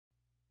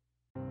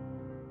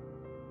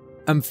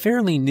I'm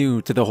fairly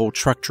new to the whole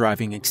truck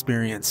driving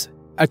experience.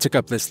 I took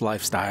up this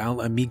lifestyle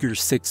a meager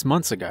 6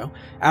 months ago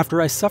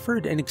after I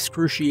suffered an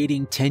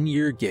excruciating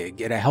 10-year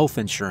gig at a health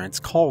insurance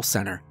call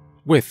center.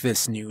 With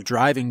this new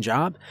driving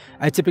job,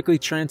 I typically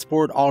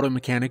transport auto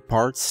mechanic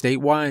parts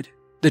statewide.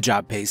 The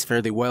job pays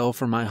fairly well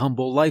for my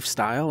humble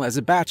lifestyle as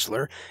a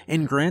bachelor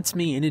and grants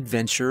me an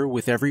adventure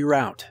with every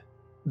route.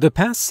 The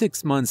past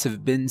 6 months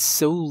have been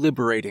so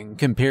liberating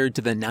compared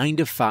to the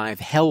 9-to-5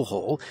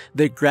 hellhole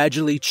that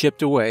gradually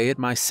chipped away at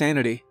my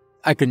sanity.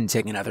 I couldn't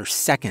take another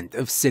second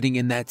of sitting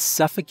in that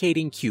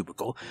suffocating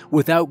cubicle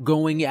without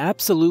going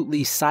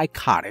absolutely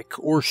psychotic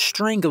or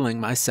strangling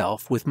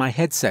myself with my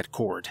headset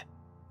cord.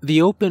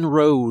 The open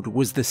road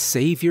was the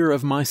savior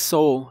of my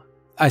soul.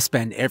 I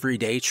spent every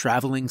day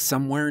traveling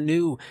somewhere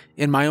new,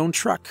 in my own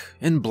truck,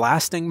 and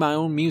blasting my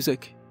own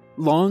music.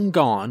 Long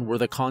gone were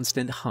the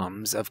constant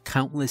hums of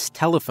countless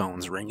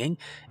telephones ringing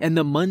and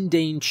the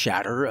mundane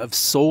chatter of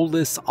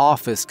soulless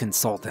office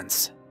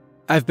consultants.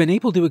 I've been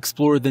able to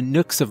explore the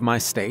nooks of my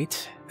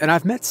state, and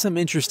I've met some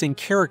interesting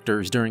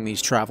characters during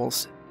these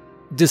travels.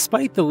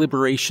 Despite the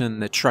liberation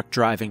that truck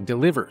driving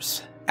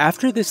delivers,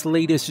 after this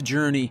latest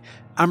journey,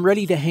 I'm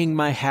ready to hang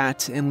my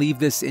hat and leave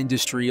this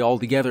industry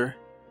altogether.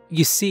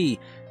 You see,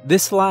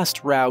 this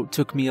last route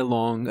took me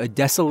along a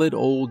desolate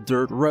old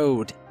dirt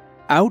road,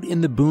 out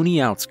in the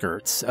boony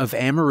outskirts of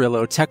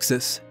Amarillo,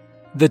 Texas.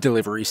 The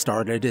delivery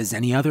started as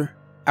any other.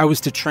 I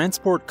was to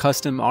transport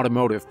custom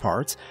automotive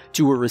parts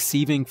to a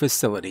receiving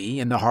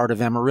facility in the heart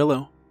of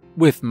Amarillo.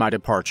 With my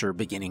departure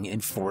beginning in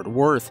Fort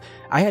Worth,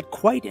 I had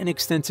quite an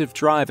extensive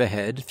drive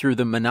ahead through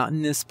the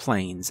monotonous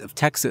plains of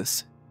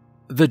Texas.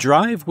 The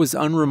drive was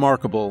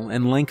unremarkable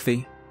and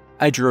lengthy.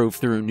 I drove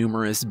through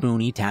numerous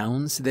boony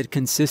towns that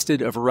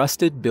consisted of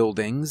rusted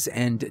buildings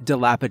and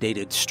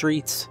dilapidated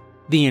streets.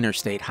 The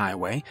interstate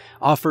highway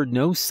offered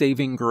no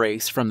saving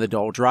grace from the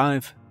dull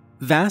drive.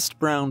 Vast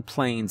brown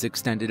plains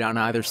extended on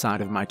either side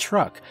of my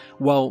truck,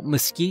 while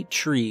mesquite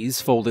trees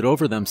folded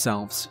over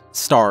themselves,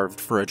 starved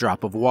for a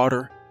drop of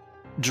water.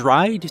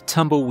 Dried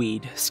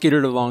tumbleweed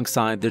skittered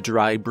alongside the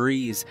dry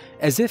breeze,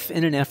 as if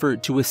in an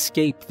effort to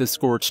escape the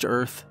scorched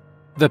earth.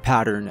 The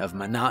pattern of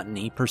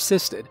monotony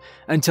persisted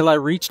until I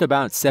reached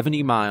about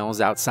 70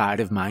 miles outside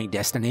of my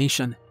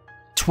destination.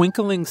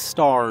 Twinkling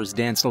stars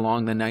danced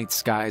along the night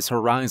sky's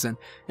horizon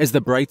as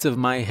the brights of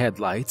my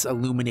headlights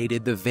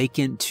illuminated the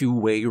vacant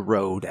two-way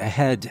road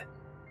ahead.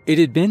 It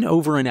had been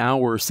over an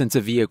hour since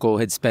a vehicle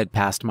had sped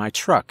past my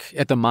truck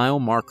at the mile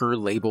marker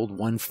labeled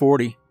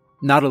 140.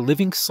 Not a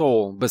living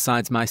soul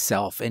besides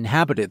myself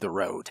inhabited the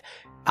road.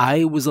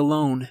 I was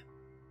alone.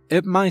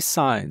 At my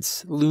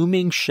sides,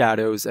 looming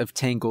shadows of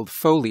tangled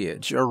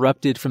foliage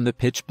erupted from the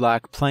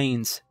pitch-black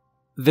plains.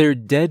 Their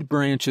dead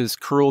branches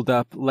curled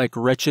up like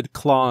wretched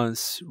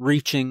claws,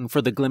 reaching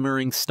for the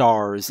glimmering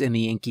stars in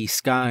the inky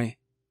sky.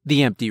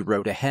 The empty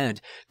road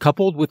ahead,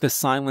 coupled with the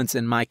silence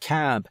in my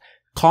cab,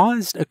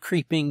 caused a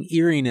creeping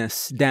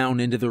eeriness down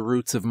into the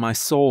roots of my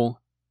soul.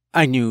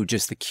 I knew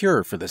just the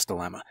cure for this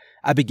dilemma.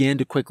 I began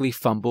to quickly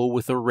fumble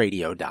with a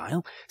radio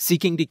dial,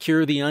 seeking to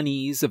cure the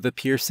unease of the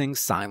piercing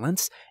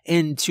silence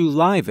and to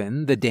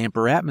liven the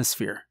damper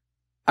atmosphere.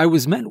 I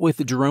was met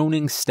with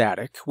droning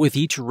static with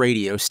each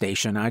radio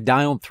station I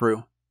dialed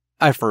through.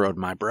 I furrowed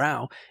my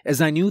brow,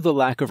 as I knew the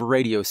lack of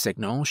radio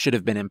signal should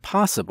have been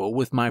impossible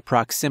with my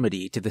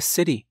proximity to the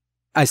city.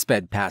 I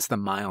sped past the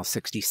mile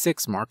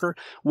 66 marker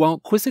while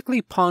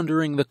quizzically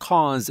pondering the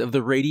cause of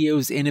the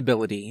radio's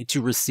inability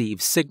to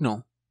receive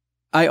signal.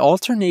 I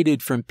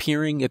alternated from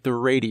peering at the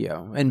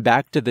radio and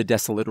back to the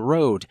desolate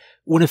road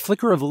when a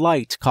flicker of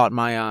light caught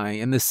my eye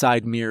in the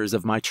side mirrors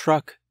of my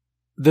truck.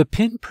 The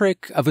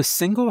pinprick of a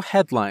single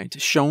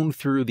headlight shone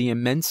through the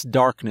immense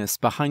darkness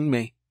behind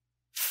me.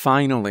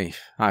 Finally,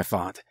 I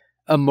thought,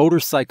 a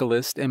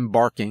motorcyclist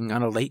embarking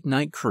on a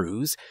late-night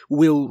cruise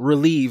will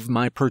relieve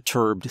my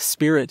perturbed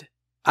spirit.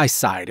 I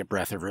sighed a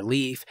breath of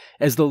relief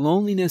as the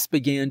loneliness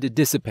began to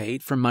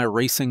dissipate from my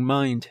racing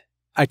mind.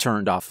 I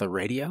turned off the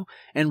radio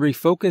and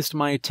refocused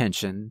my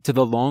attention to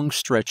the long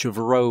stretch of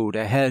road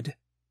ahead.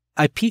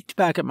 I peeked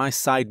back at my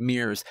side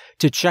mirrors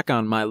to check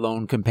on my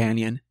lone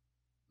companion.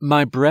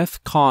 My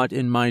breath caught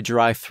in my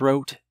dry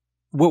throat.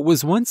 What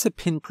was once a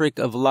pinprick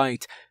of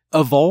light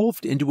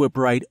evolved into a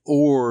bright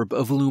orb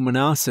of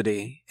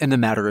luminosity in the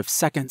matter of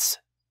seconds.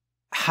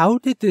 How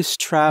did this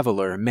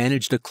traveler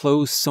manage to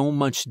close so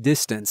much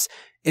distance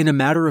in a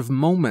matter of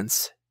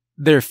moments?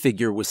 Their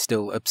figure was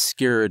still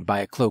obscured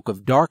by a cloak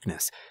of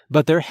darkness,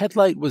 but their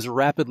headlight was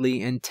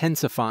rapidly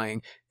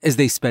intensifying as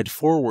they sped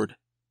forward.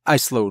 I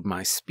slowed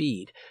my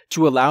speed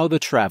to allow the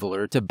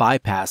traveler to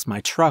bypass my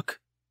truck.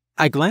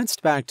 I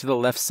glanced back to the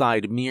left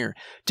side mirror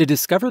to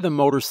discover the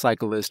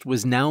motorcyclist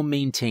was now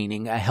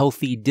maintaining a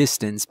healthy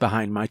distance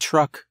behind my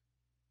truck.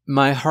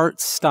 My heart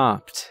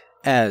stopped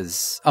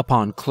as,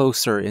 upon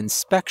closer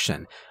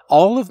inspection,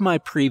 all of my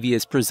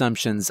previous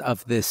presumptions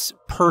of this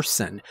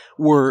person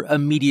were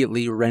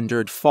immediately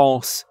rendered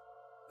false.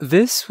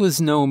 This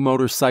was no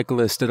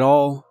motorcyclist at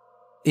all.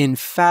 In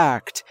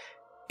fact,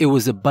 it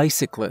was a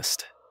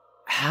bicyclist.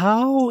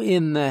 How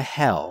in the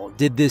hell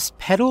did this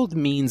pedaled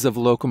means of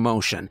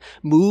locomotion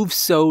move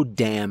so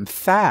damn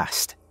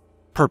fast?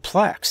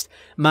 Perplexed,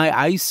 my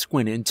eyes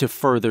squinted to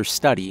further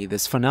study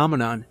this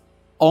phenomenon.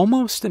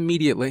 Almost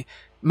immediately,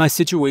 my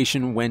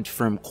situation went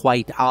from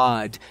quite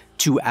odd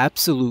to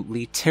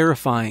absolutely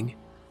terrifying.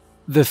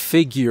 The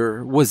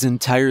figure was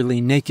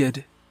entirely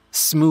naked.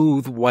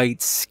 Smooth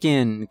white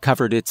skin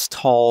covered its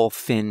tall,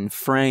 thin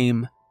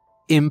frame.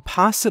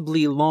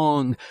 Impossibly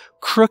long,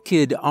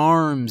 crooked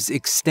arms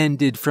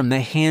extended from the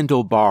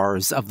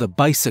handlebars of the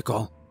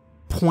bicycle.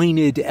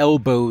 Pointed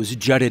elbows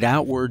jutted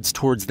outwards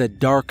towards the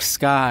dark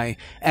sky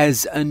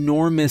as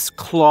enormous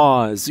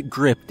claws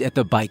gripped at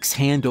the bike's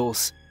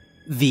handles.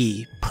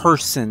 The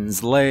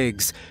person's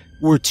legs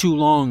were too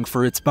long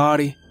for its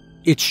body.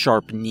 Its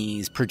sharp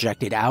knees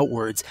projected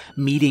outwards,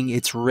 meeting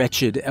its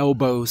wretched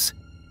elbows.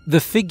 The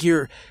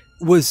figure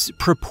was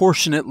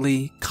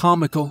proportionately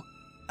comical.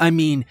 I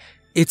mean,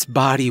 its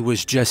body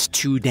was just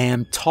too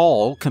damn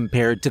tall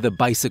compared to the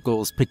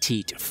bicycle's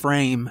petite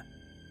frame.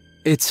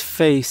 Its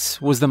face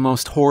was the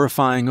most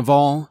horrifying of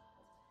all.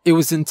 It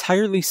was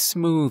entirely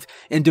smooth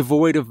and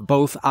devoid of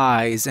both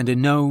eyes and a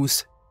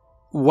nose.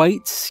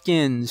 White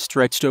skin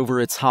stretched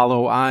over its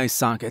hollow eye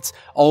sockets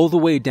all the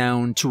way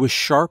down to a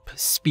sharp,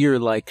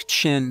 spear-like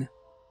chin.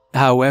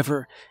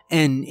 However,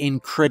 an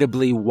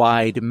incredibly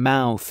wide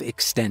mouth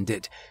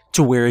extended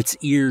to where its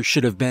ears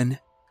should have been.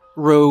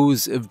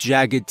 Rows of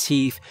jagged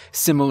teeth,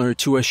 similar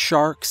to a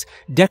shark's,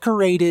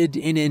 decorated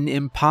in an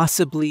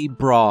impossibly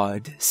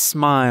broad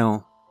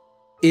smile.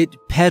 It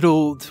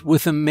pedaled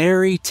with a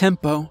merry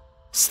tempo,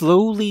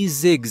 slowly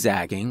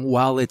zigzagging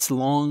while its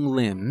long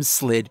limbs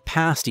slid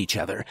past each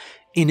other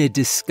in a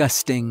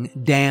disgusting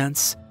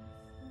dance.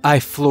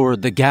 I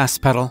floored the gas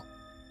pedal.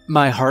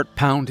 My heart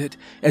pounded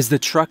as the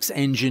truck's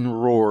engine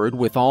roared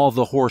with all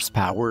the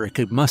horsepower it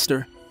could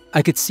muster.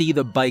 I could see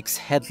the bike's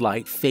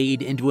headlight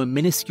fade into a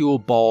minuscule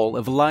ball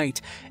of light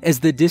as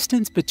the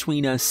distance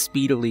between us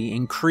speedily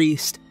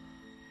increased.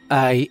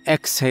 I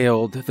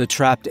exhaled the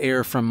trapped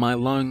air from my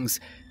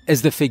lungs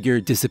as the figure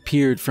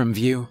disappeared from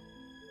view.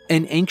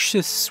 An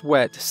anxious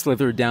sweat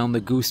slithered down the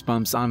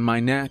goosebumps on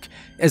my neck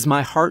as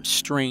my heart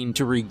strained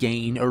to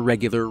regain a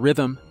regular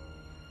rhythm.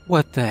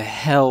 What the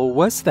hell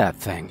was that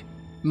thing?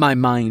 My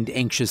mind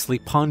anxiously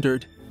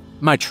pondered.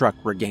 My truck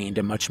regained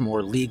a much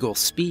more legal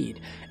speed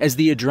as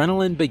the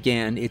adrenaline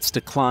began its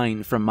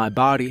decline from my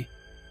body.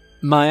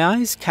 My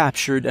eyes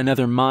captured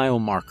another mile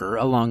marker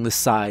along the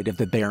side of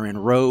the barren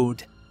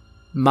road.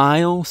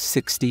 Mile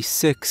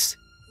 66.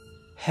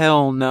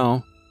 Hell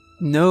no.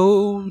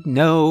 No,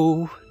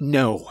 no,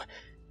 no.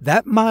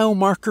 That mile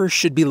marker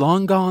should be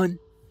long gone.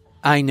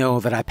 I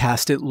know that I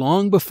passed it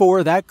long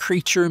before that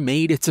creature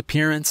made its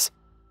appearance.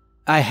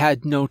 I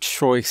had no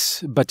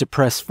choice but to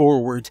press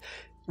forward.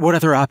 What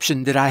other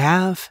option did I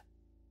have?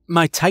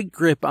 My tight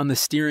grip on the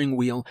steering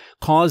wheel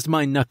caused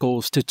my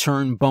knuckles to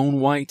turn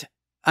bone white.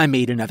 I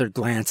made another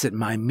glance at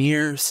my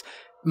mirrors.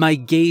 My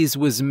gaze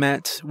was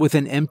met with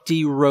an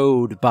empty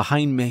road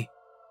behind me.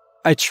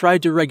 I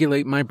tried to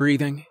regulate my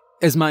breathing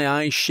as my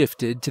eyes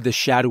shifted to the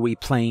shadowy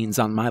plains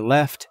on my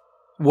left.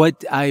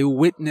 What I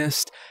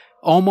witnessed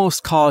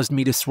almost caused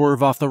me to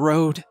swerve off the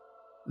road.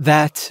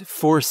 That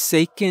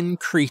forsaken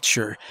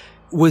creature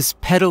was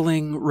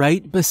pedaling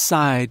right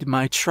beside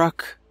my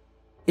truck.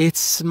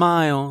 Its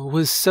smile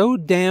was so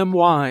damn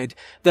wide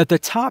that the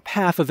top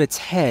half of its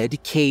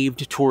head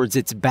caved towards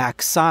its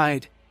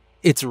backside.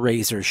 Its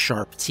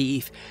razor-sharp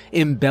teeth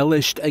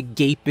embellished a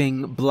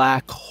gaping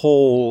black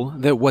hole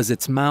that was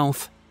its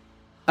mouth.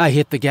 I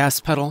hit the gas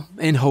pedal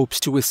in hopes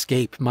to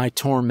escape my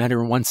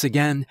tormentor once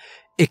again,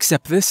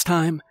 except this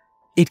time,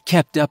 it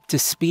kept up to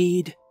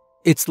speed.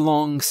 Its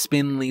long,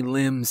 spindly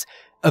limbs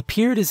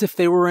appeared as if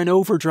they were in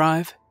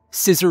overdrive,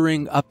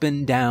 scissoring up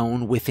and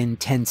down with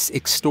intense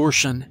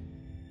extortion.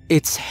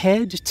 Its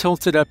head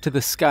tilted up to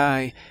the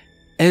sky,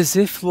 as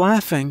if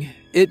laughing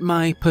at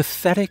my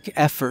pathetic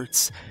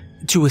efforts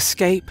to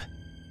escape.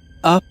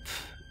 Up,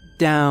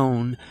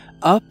 down,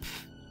 up,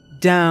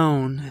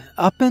 down,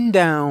 up and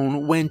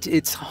down went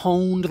its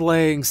honed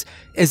legs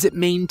as it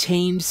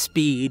maintained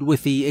speed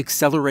with the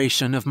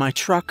acceleration of my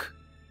truck.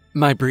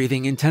 My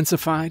breathing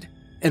intensified,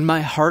 and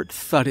my heart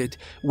thudded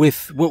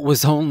with what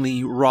was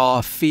only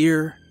raw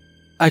fear.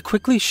 I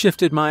quickly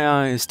shifted my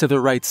eyes to the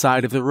right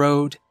side of the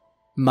road.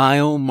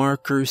 Mile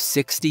marker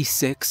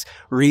 66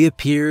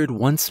 reappeared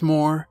once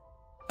more.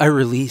 I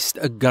released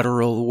a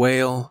guttural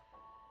wail.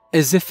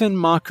 As if in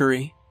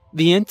mockery,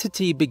 the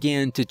entity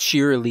began to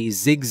cheerily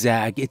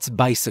zigzag its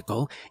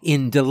bicycle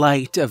in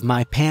delight of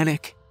my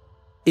panic.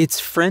 Its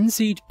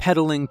frenzied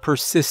pedaling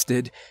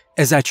persisted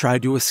as I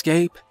tried to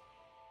escape.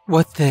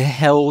 "What the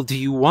hell do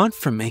you want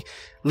from me?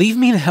 Leave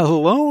me the hell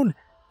alone!"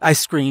 I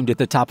screamed at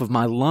the top of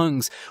my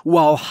lungs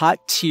while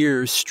hot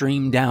tears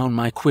streamed down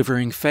my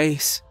quivering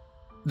face.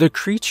 The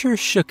creature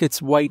shook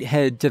its white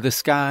head to the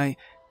sky,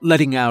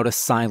 letting out a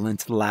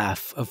silent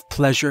laugh of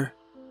pleasure.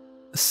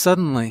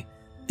 Suddenly,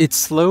 it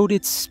slowed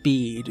its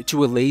speed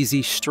to a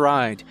lazy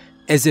stride,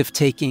 as if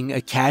taking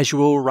a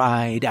casual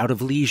ride out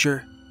of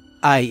leisure.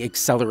 I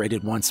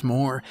accelerated once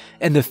more,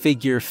 and the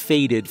figure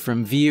faded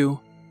from view.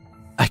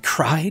 I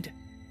cried.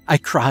 I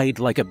cried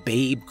like a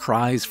babe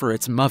cries for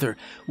its mother.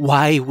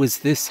 Why was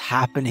this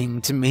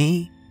happening to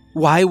me?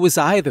 Why was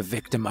I the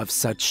victim of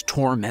such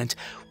torment?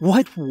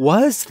 What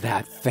was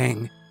that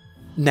thing?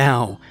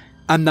 Now,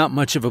 I'm not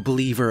much of a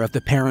believer of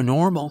the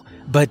paranormal,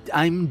 but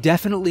I'm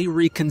definitely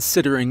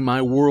reconsidering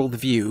my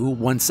worldview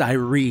once I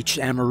reach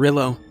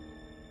Amarillo.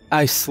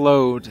 I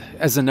slowed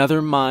as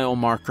another mile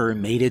marker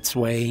made its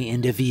way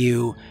into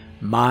view.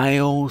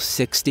 Mile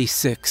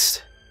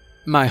 66.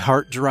 My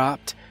heart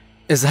dropped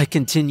as I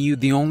continued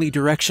the only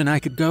direction I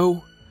could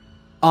go.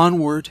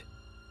 Onward.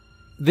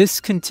 This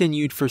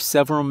continued for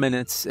several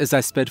minutes as I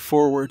sped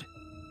forward.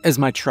 As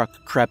my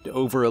truck crept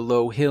over a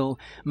low hill,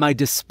 my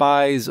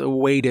despise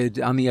awaited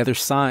on the other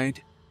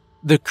side.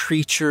 The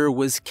creature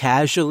was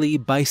casually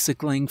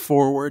bicycling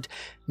forward,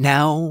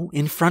 now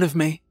in front of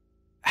me.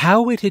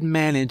 How it had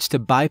managed to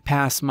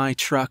bypass my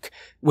truck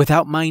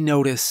without my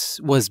notice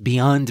was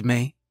beyond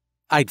me.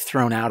 I'd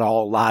thrown out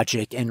all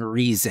logic and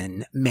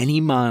reason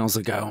many miles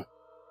ago.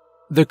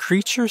 The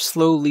creature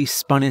slowly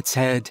spun its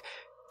head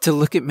to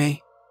look at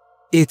me.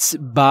 Its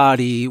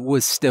body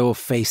was still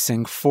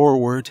facing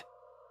forward.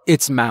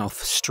 Its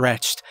mouth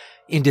stretched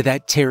into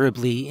that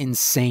terribly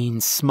insane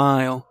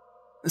smile.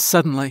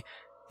 Suddenly,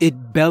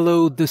 it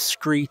bellowed the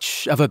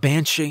screech of a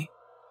banshee.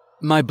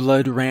 My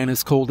blood ran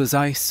as cold as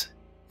ice.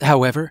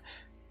 However,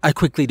 I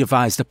quickly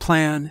devised a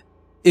plan.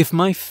 If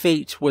my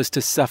fate was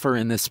to suffer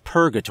in this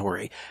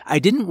purgatory, I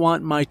didn't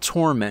want my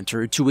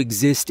tormentor to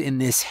exist in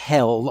this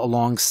hell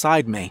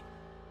alongside me.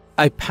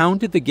 I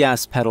pounded the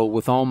gas pedal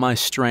with all my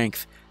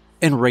strength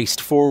and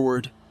raced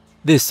forward.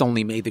 This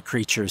only made the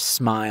creature's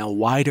smile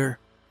wider.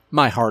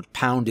 My heart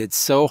pounded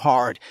so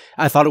hard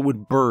I thought it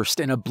would burst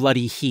in a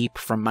bloody heap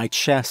from my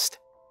chest.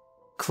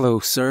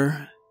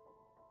 Closer.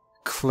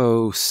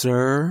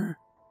 Closer.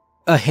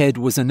 Ahead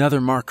was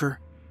another marker.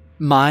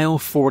 Mile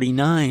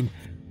 49.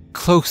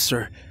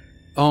 Closer.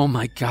 Oh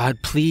my God,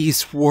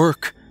 please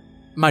work.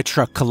 My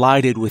truck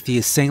collided with the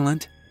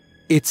assailant.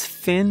 Its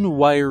thin,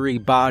 wiry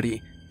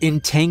body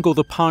entangled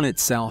upon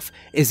itself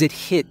as it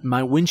hit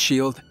my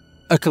windshield.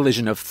 A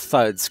collision of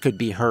thuds could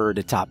be heard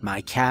atop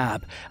my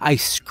cab. I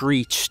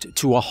screeched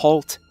to a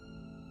halt.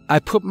 I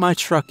put my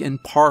truck in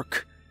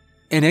park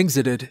and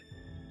exited.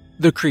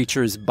 The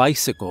creature's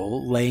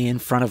bicycle lay in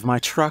front of my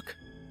truck.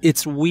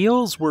 Its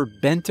wheels were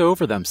bent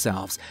over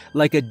themselves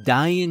like a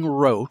dying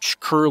roach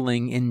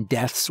curling in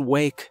death's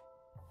wake.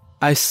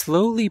 I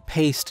slowly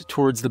paced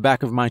towards the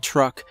back of my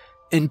truck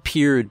and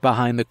peered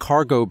behind the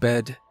cargo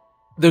bed.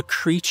 The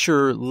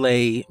creature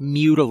lay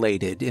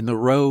mutilated in the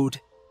road.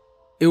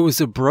 It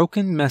was a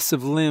broken mess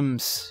of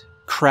limbs,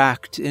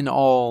 cracked in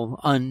all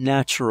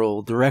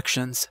unnatural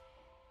directions.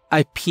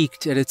 I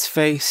peeked at its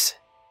face.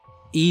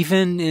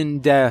 Even in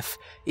death,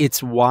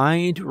 its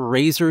wide,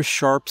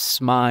 razor-sharp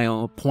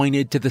smile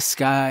pointed to the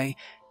sky,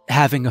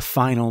 having a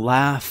final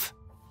laugh.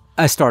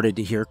 I started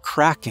to hear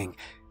cracking.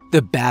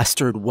 The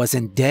bastard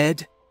wasn't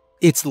dead.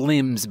 Its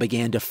limbs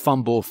began to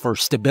fumble for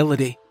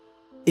stability.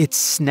 It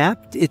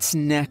snapped its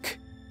neck,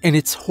 and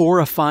its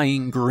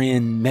horrifying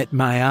grin met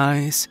my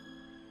eyes.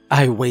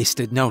 I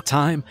wasted no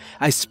time.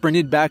 I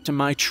sprinted back to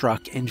my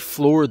truck and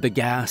floored the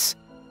gas.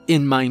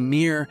 In my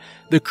mirror,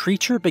 the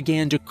creature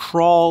began to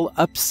crawl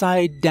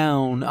upside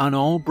down on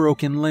all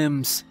broken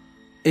limbs.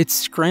 It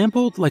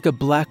scrambled like a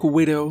black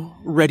widow,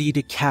 ready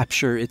to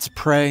capture its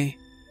prey.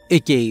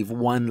 It gave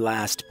one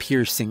last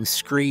piercing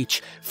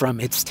screech from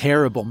its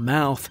terrible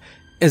mouth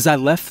as I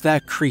left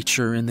that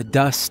creature in the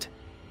dust.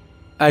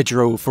 I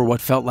drove for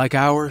what felt like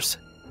hours.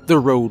 The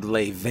road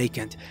lay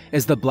vacant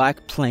as the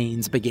black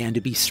plains began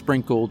to be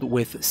sprinkled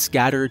with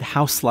scattered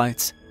house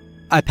lights.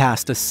 I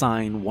passed a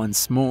sign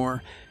once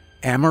more.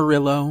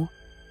 Amarillo,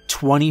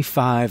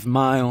 25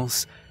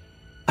 miles.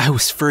 I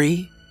was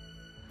free.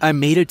 I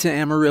made it to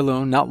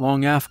Amarillo not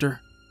long after.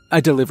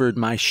 I delivered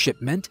my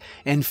shipment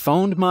and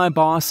phoned my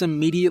boss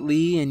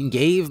immediately and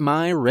gave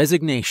my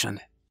resignation.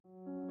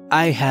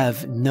 I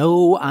have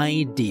no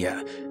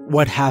idea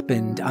what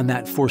happened on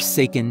that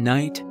forsaken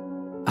night.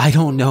 I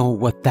don't know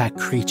what that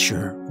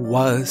creature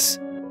was.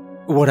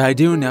 What I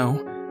do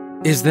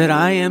know is that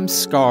I am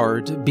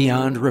scarred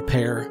beyond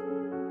repair.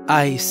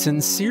 I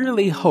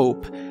sincerely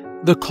hope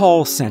the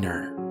call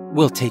center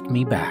will take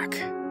me back.